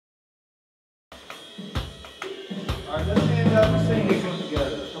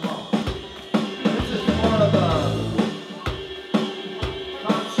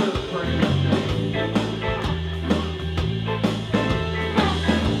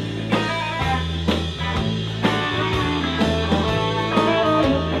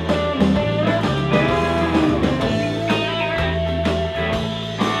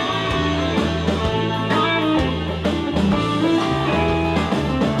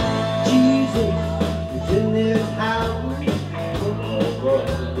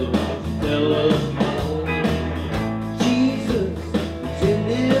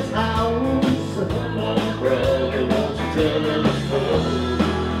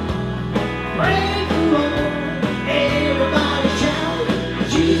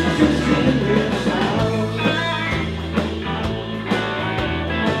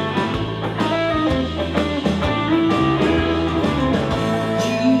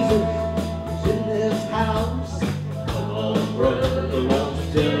in this house. Come on, brother, won't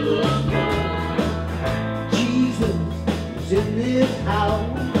you tell us more? Jesus is in this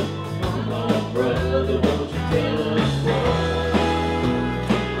house. Come on, brother, won't you tell us more?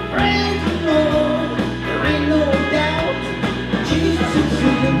 Praise the Lord, there ain't no doubt. Jesus is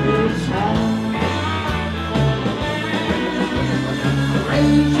in this house.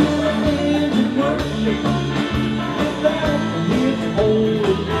 Raise your hands and worship. Love His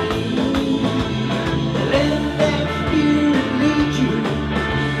holy name. Let that Spirit lead you.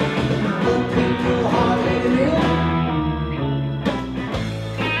 Open your heart, let it in.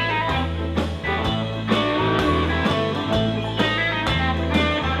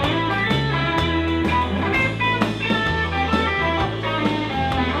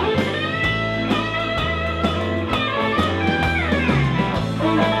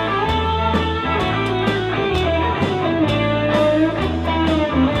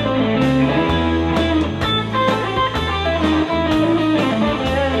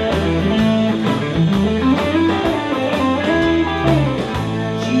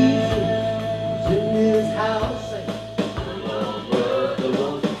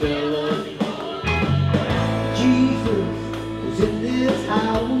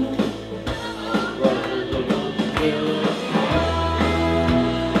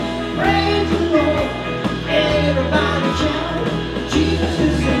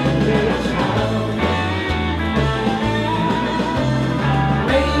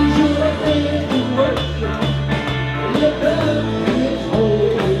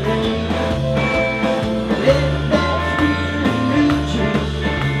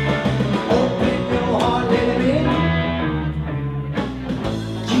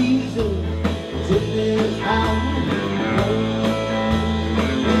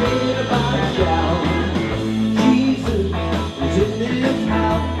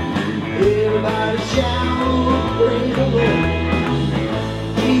 Everybody shout, praise the Lord.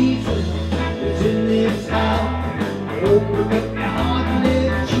 Jesus is in this house. Open up